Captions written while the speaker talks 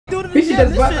she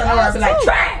just bust on her and be like,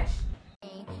 trash.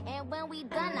 And when we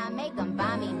done, I make them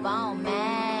buy me bone,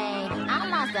 man.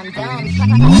 I'm on some dumb. By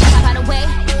the way,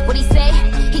 what he say?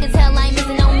 He can tell I ain't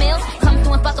missing no meals. Come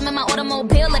through and fuck him in my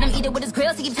automobile. Let him eat it with his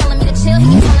grills. He keep telling me to chill.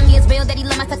 He keep telling me it's real that he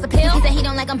love my sex appeal. He said he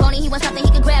don't like I'm bony. He wants something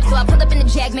he can grab. So I pull up in the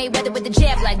Jag, made weather with the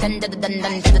jab. Like dun dun dun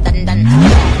dun dun dun dun.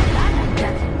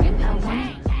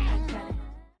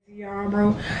 Y'all,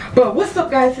 bro. But what's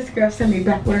up, guys? It's girl Sammy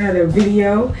back with another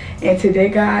video. And today,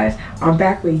 guys, I'm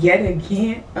back with yet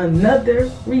again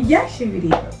another reaction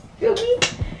video. Feel me?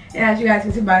 And as you guys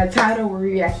can see by the title, we're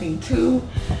reacting to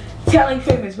telling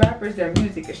famous rappers their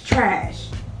music is trash.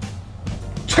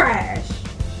 Trash.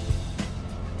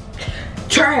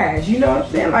 Trash. You know what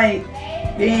I'm saying? Like,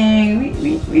 dang,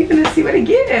 we gonna see what it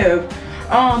give.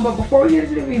 But before we get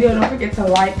into the video, don't forget to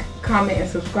like, comment, and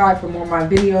subscribe for more of my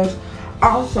videos.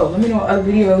 Also, let me know what other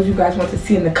videos you guys want to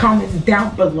see in the comments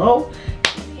down below.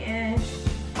 And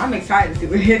I'm excited to see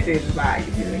what his is like.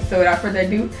 So without further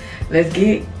ado, let's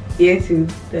get into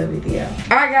the video.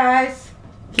 Alright, guys,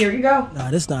 here we go.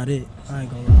 Nah, this not it. I ain't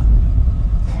gonna lie.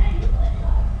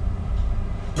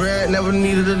 Bread never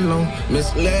needed a loan.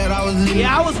 Misled, I was leaving.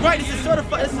 Yeah, I was right. This is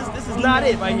certified. This is not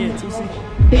it right here. 2C.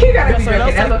 You gotta be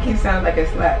joking. That look, he sounds like a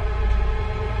slap.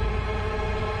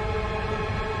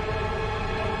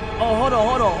 Oh, hold on.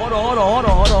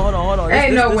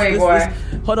 Ain't no way, boy.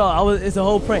 Hold on, it's a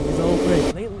whole prank. It's a whole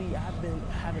prank. Lately, I've been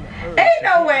having a urge. Ain't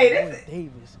no way. This is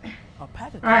Davis. A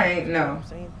pack of I ain't know. I'm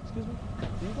saying, excuse me. Do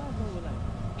you guys know what like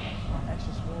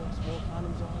extra small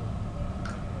condoms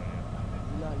are?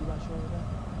 You not sure of that?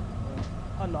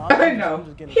 Oh no. No.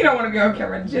 He don't want to be on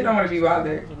camera. Just don't want to be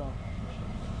bothered. You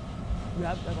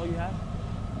have? That's all you have?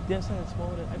 They're saying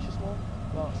smaller than extra small.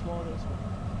 Well, smaller than small.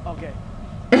 Okay.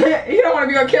 You don't want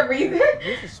to be on camera either.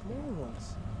 Where's the small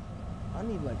ones? I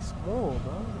need like small,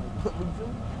 bro. Like, you feel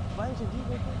me? Why ain't you deep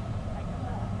right there?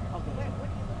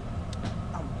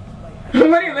 Okay.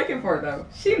 What are you looking for though?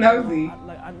 She nosy. I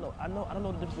don't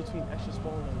know the difference between extra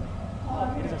small and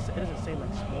like. It doesn't say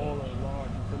like small or large.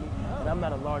 You feel me? And I'm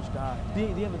not a large guy. Do you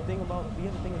have a thing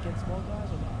against small guys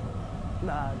or not?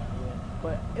 Nah, yeah.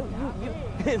 But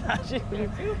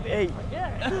hey.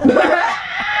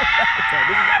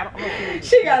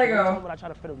 She gotta go. When I try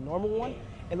to fit a normal one,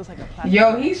 it looks like a plastic.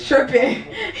 Yo, he's tripping.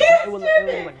 It was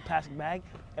like a plastic bag,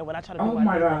 and when I try to do oh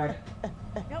my god.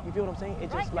 You feel what I'm saying?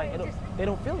 It just like they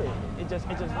don't feel it. It just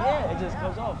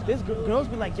goes off. This girls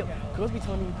be like, yo, girls be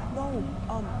telling me, no,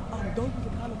 don't use a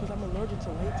condom because I'm allergic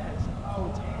to latex all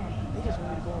the time. They just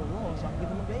want me to go on raw so I can give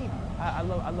them a baby. I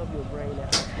love your brain.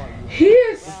 That's how smart you are. He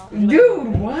is,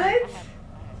 dude. What?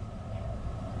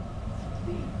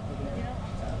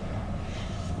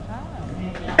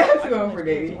 Let's go for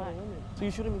Davey. So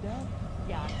you shooting me down?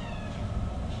 Yeah.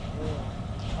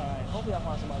 Alright, hopefully I'll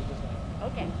find somebody this way.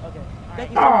 Okay.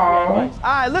 Thank you so much for your advice.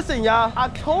 Alright, listen y'all.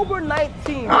 October 19th.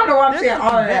 I don't know why I'm saying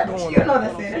all of that, but you know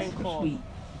that's it. That's sweet.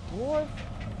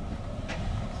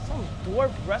 Some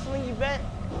dwarf wrestling event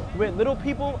with little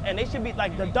people, and they should be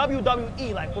like the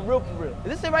WWE, like for real.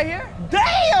 Is this it right here?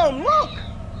 Damn, look!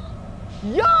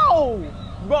 Yo!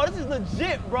 Bro, this is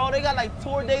legit, bro. They got like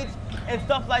tour dates and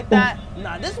stuff like that.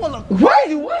 Nah, this one look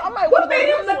crazy. What made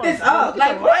him look this up?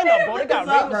 Like, what made him look this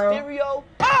up, bro? Stereo.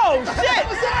 Oh, shit!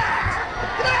 What's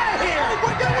that? Get out of here!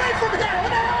 Get away from me! What the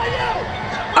hell are you?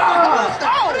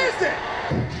 What is it?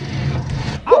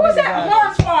 What was that?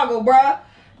 Hornswoggle, bro.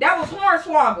 That was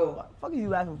Hornswoggle. What the fuck are you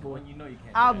laughing for? When you know you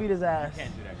can't. I'll beat his ass. You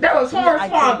can't do that. That was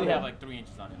Hornswoggle. You have like 3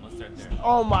 inches on it. Let's start there.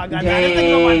 Oh my god.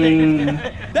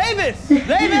 Davis!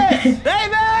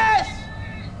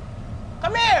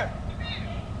 Come here!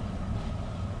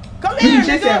 Come here, She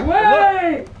nigga! said,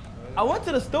 what? I went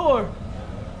to the store.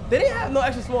 They didn't have no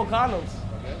extra small condoms.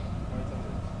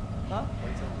 Huh?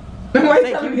 Why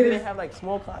Thank tell you. me They this? didn't have like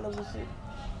small condoms and shit.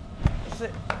 That's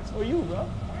it. It's for you, bro.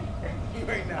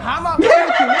 How am I paying you?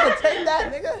 You gonna take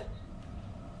that, nigga?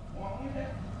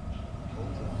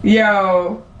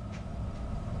 Yo.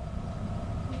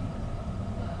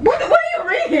 What are you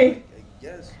reading?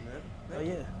 Yes, man. Oh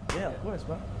yeah, of course,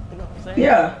 bro. You know what I'm saying?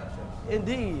 Yeah.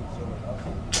 Indeed.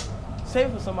 Save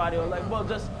it for somebody or like, well, I'm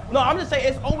just saying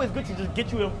it's always good to just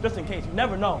get you in just in case. You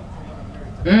never know.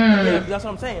 Yeah, that's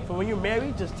what I'm saying. For when you're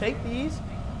married, just take these.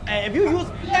 And if you use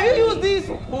these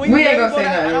when we ain't gonna say nothing,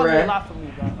 that'll be right? a lot for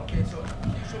me, bro.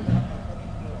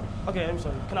 Okay, let me show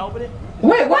you. Can I open it?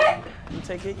 Wait, what? You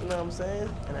take it, you know what I'm saying?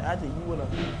 And then after you wanna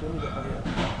feel me,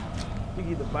 you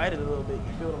can either bite it a little bit,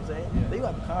 you feel what I'm saying? Then you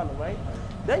have a condom, right?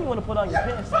 Then you wanna put on your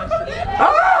pants and shit.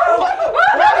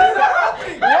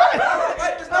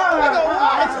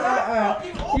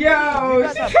 Do you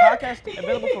guys have podcasts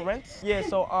available for rent? Yeah,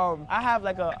 so I have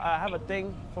like a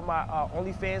thing for my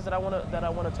OnlyFans that I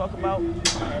wanna talk about.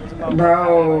 And it's about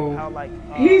how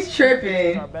he's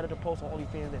tripping. Are better to post on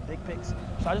OnlyFans than dick pics.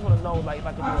 So I just wanna know like if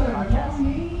I could do a podcast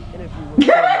interview with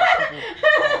people.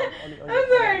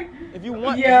 If you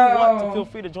want to feel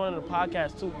free to join in the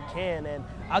podcast too, you can, and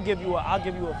I'll give you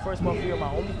a first month free of my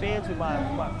OnlyFans with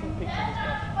my free pictures and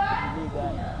stuff if you need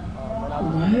that.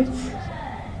 What?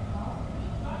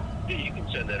 You can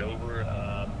send that over.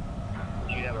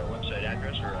 Do you have our website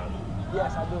address or?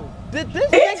 Yes, I do. This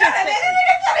He's trying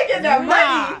to get that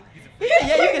money.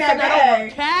 Yeah, you can send that over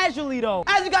casually though.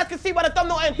 As you guys can see by the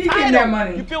thumbnail and title,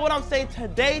 money. You feel what I'm saying?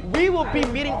 Today we will be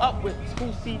meeting up with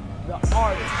Tusi the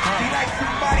artist.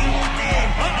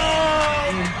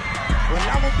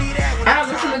 I don't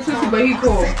listen to Tusi, but he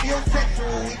cool.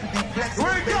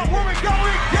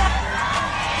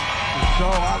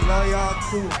 I love y'all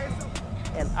too.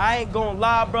 And I ain't gonna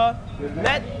lie, bruh.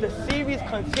 Let the series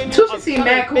continue Tusi of seem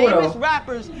mad telling cool, famous though.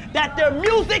 rappers that their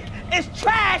music is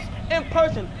trash in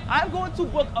person. I'm going to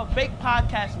book a fake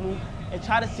podcast move and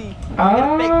try to see get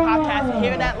a fake podcast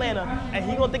here in Atlanta, and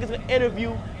he gonna think it's an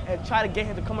interview and try to get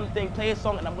him to come on the thing, play his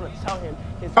song, and I'm gonna tell him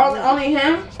his only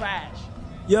him is trash.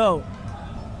 Yo,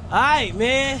 alright,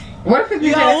 man. What if his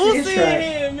music is trash?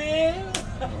 Here, man.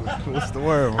 What's the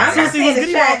word? I'm not saying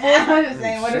it's trash. I'm just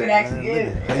saying what if it actually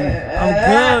is. I'm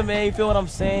good, man. You feel what I'm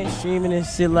saying? Streaming and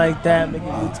shit like that, making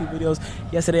YouTube videos.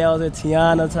 Yesterday I was at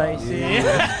Tiana type shit.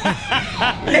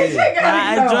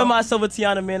 I enjoy myself with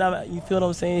Tiana, man. You feel what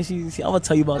I'm saying? I'm gonna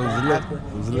tell you about that.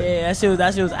 Yeah,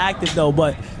 that shit was active though,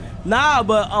 but. Nah,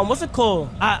 but what's it called?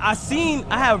 I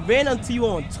have ran into you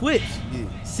on Twitch.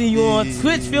 See you on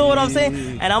Twitch, feel what I'm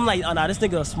saying? And I'm like, oh nah, this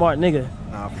nigga a smart nigga.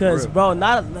 Cause bro,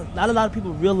 not a lot of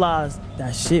people realize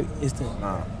that shit is the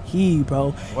key,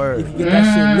 bro. Word. You can get that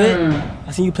shit lit.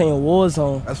 I seen you playing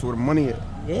Warzone. That's where the money at.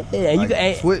 Yeah, and like you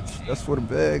can Twitch. That's where the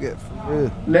bag at for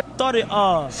real. Started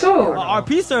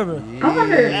RP server. I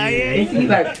wonder if he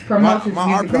like promotes his my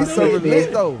music RP on server Twitch,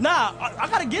 lit though. Nah, I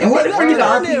gotta get it. And what the fuck is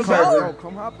on RP there, bro. server?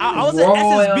 I was at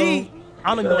SSB.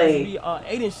 I don't even know SSB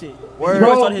Aiden shit. Word. He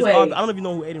first started his I don't even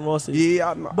know who Aiden Ross is. Yeah,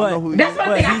 I know who that's one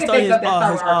thing I can think of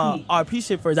that's RP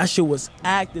shit first. That shit was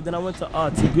active. Then I went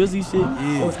to T Grizzly shit.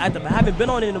 It was active. I haven't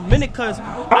been on it in a minute because I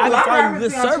haven't found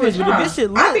good service. But this shit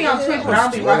lit. I be on Twitch, but I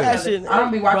don't be watching that shit. I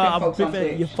don't be watching folks on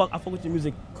Twitch. I fuck with your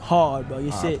music hard, bro.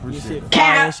 Your shit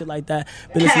fire and shit like that.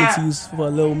 Been listening to you for a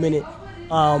little minute.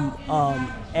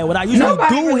 And what I usually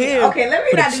do here for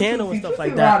the channel and stuff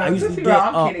like that, I usually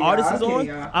get artists on.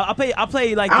 I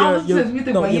play like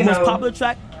your most popular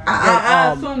track.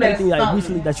 I assume that anything like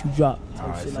recently that you dropped,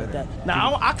 shit like that.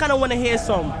 Now I kind of want to hear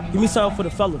some. Give me something for the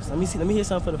fellas. Let me hear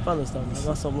something for the fellas though. I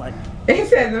want some like. He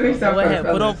said, "Let me something for the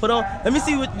fellas." Put on. Let me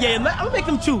see what. Yeah, I'm gonna make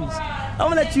them choose. I'm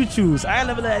gonna let you choose. I ain't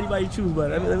never let anybody choose,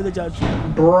 but let me let y'all choose.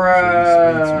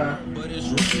 Bruh.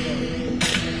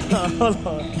 Hold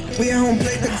on. We at home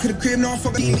play niggas to the crib, no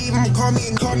fucking leave. I'ma call me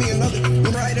another. You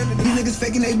right under these niggas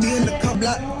faking they be in the cup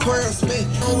block. Twirl spin.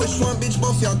 Oh, which one, bitch?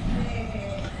 Both y'all.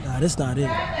 Nah, that's not it.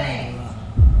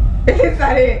 It's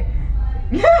not it.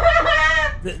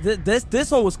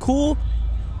 This one was cool.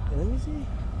 Let me see.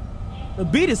 The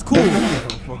beat is cool.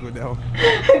 Fuck with that one.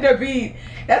 The beat.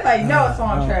 That's how you know a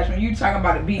song trash when you talking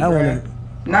about a beat, bro.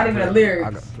 Not even the lyrics.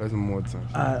 I gotta play some more time.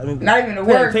 Not even the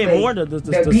words. Play more the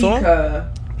beat, song.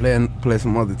 Play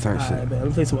some other time shit. Right, let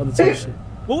me play some other time shit.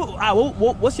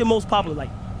 What's your most popular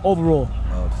like overall?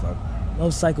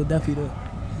 Love Cycle definitely.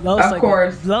 Of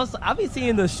course. I be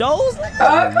seeing the shows. Of course.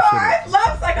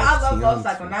 Love Cycle. I love Love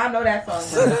Cycle. Now I know that song.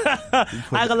 I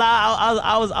ain't gonna lie.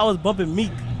 I was bumping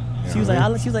Meek. She was like,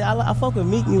 I fuck with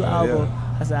Meek new album.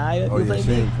 I said, I play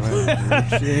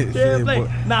Meek.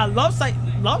 Nah, Love Cycle.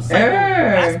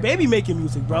 That's baby making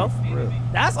music, bro.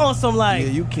 That's on some like. Yeah,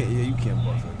 you can't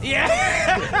bust it. Yeah.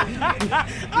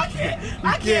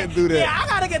 I can't do that. Yeah, I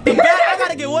gotta get the bad. I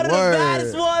gotta get one of the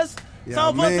baddest ones. Yeah, so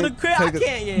I'm going to the crib. I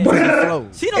can't. Yeah.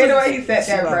 She don't know he said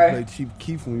that, bro. Play Chief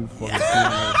Keef when you fucking sing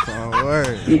that song.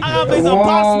 Word. I gotta play some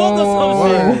Pop Smoke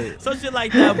or some shit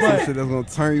like that, but some shit that's gonna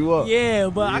turn you up. Yeah,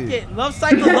 but I can't. Love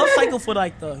Cycle for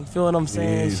like the. You feel what I'm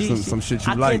saying? Yeah, some shit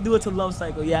you I like. can't do it to Love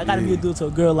Cycle. Yeah, I gotta do it to a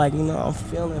girl like I'm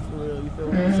feeling for real. You feel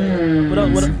what I'm saying? What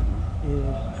up?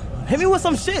 Yeah. Hit me with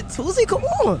some shit, Tusi. Come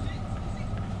on.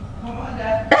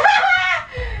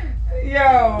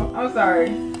 Yo, I'm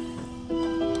sorry.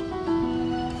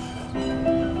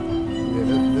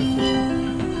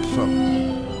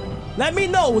 Let me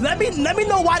know. Let me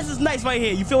know why this is nice right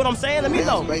here. You feel what I'm saying? Let me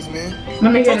know. Let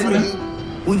me hear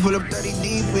it. We pull up 30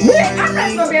 deep. I'm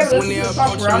not gonna be able to see the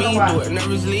song for I don't know why.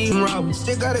 Never sleep.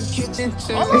 Still got a kitchen. It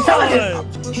sounds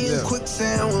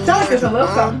like it's a little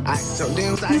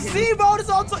something. You see, bro, this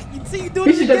all you see, you do You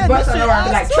it should just again. bust This on shit around and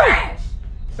be like, ass too. trash!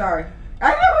 Sorry. I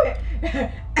know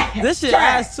it. This shit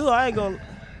Trash. ass too. I ain't gonna.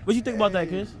 What you think about that,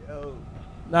 Chris?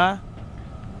 Nah.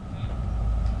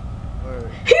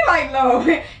 He like, no.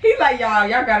 He like, y'all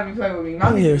gotta be playing with me. My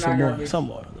Let me hear music's not some more. garbage. Some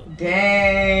more.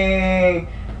 Dang.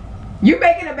 You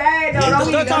making it bad though. Don't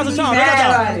be Third time's a charm. mad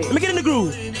about Let it. me get in the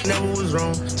groove. Never was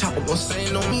wrong. Chopper gon'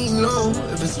 say no me no.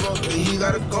 If it's smoke, he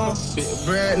gotta go. Big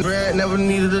bread never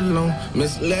needed a loan.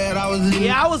 Misled, I was leaving.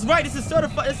 Yeah, I was right. This is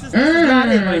certified. This is not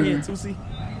it right here, Tusi.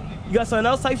 You got something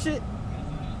else type shit?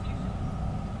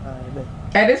 Alright, man.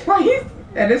 At this point,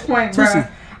 bro, Tusi.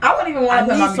 I wouldn't even want to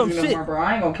play need my some music no shit. more, bro.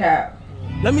 I ain't gonna cap.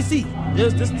 Let me see.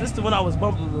 This the one I was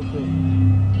bumping real quick.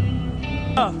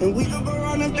 And we could go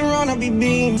round after round, I be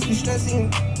beams, be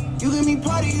stressing. You give me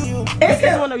part of you. This is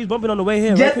the one that was bumping on the way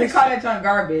here. Just right, to call that junk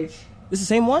garbage. This the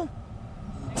same one?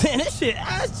 Man, this shit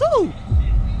ass too.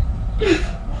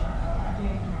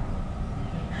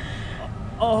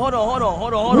 Oh, hold on.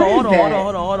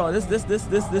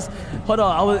 This. Hold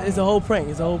on. It's a whole prank.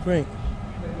 What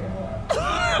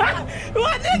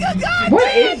nigga? God What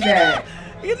damn, is that?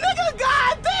 You nigga,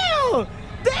 goddamn!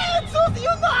 Damn, Tusi, you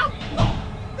know I'm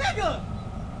nigga.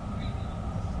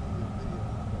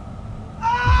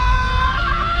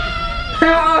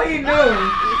 Oh, he knew.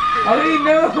 He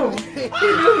knew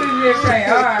he was being prank.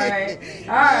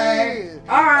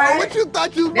 All right. What you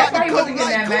thought you That's about why to he wasn't come?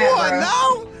 getting Like, that come mad, on bro.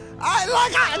 now. Come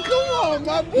on,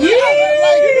 my boy.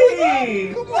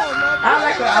 Yeah. Come on, my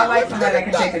boy. I like somebody that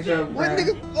can take a joke, bro. What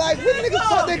niggas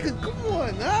thought they could? Come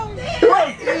on now.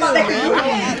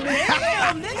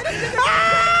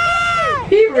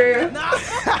 He real. Nah, I fuck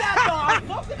with that though. I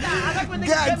fuck with that. I like when niggas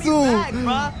Got get me to. back, bro. When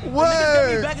niggas get me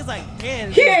Word. back, it's like,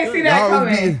 damn. He ain't see that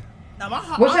coming. Nah, my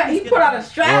heart. What's that? He put out a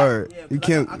strap. Word. Yeah, You 'cause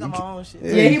can't. I got my own shit.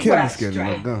 Yeah, he you put can't out be scared of no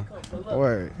straight. gun.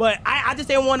 Word. But I just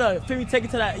didn't want to feel me take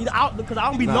it to that, you know, because I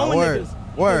don't be Nah, knowing word. niggas.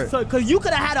 Word. So, cause you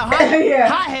could have had a Yeah.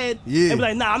 hot head Yeah. and be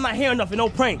like, nah, I'm not hearing nothing, no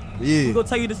prank. Yeah. We gonna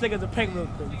tell you this nigga's a prank real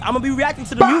quick. I'm gonna be reacting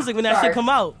to the music when that Sorry. shit come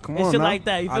out Come and on shit now. like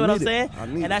that. You I feel what I'm need it. saying? I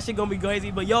need And it. that shit gonna be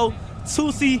crazy. But yo,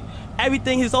 Tusi,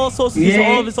 everything, his own social,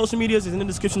 all of his social medias is in the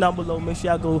description down below. Make sure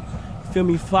y'all go. Feel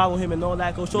me? Follow him and all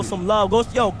that. Go show some love. Go,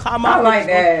 yo, comment. I like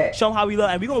that. Show him how we love,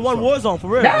 and we gonna run Warzone for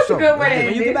real. That was a good way to When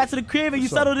end you get it. back to the crib and you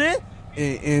settled in,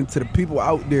 And to the people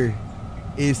out there,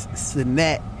 it's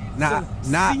Cenat, not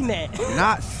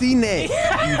Cenat.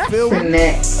 You feel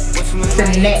me?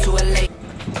 Cenat.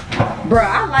 Bro,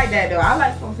 I like that though. I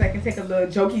like folks that can take a little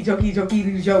jokey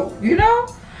joke, you know?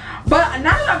 But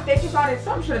now that I'm thinking about it,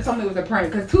 some should have told me it was a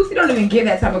prank. Because Tusi don't even get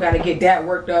that type of guy to get that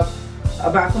worked up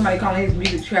about somebody calling his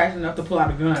music trash enough to pull out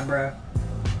a gun, bro.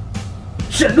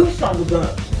 Should knew something was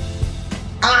up.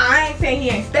 I ain't saying he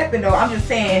ain't stepping though. I'm just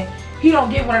saying he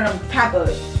don't get one of them type of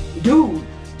dudes.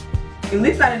 At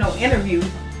least not in no interview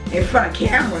in front of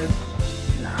cameras.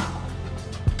 Nah.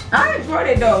 I enjoyed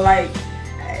it though. Like,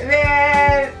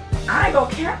 man, I ain't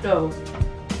gonna cap though.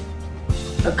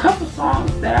 A couple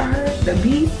songs that I heard, the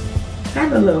beat,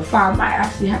 had a little fire. I might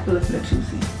actually have to listen to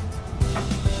Tusi.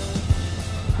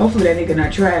 Hopefully that nigga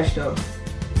not trash though.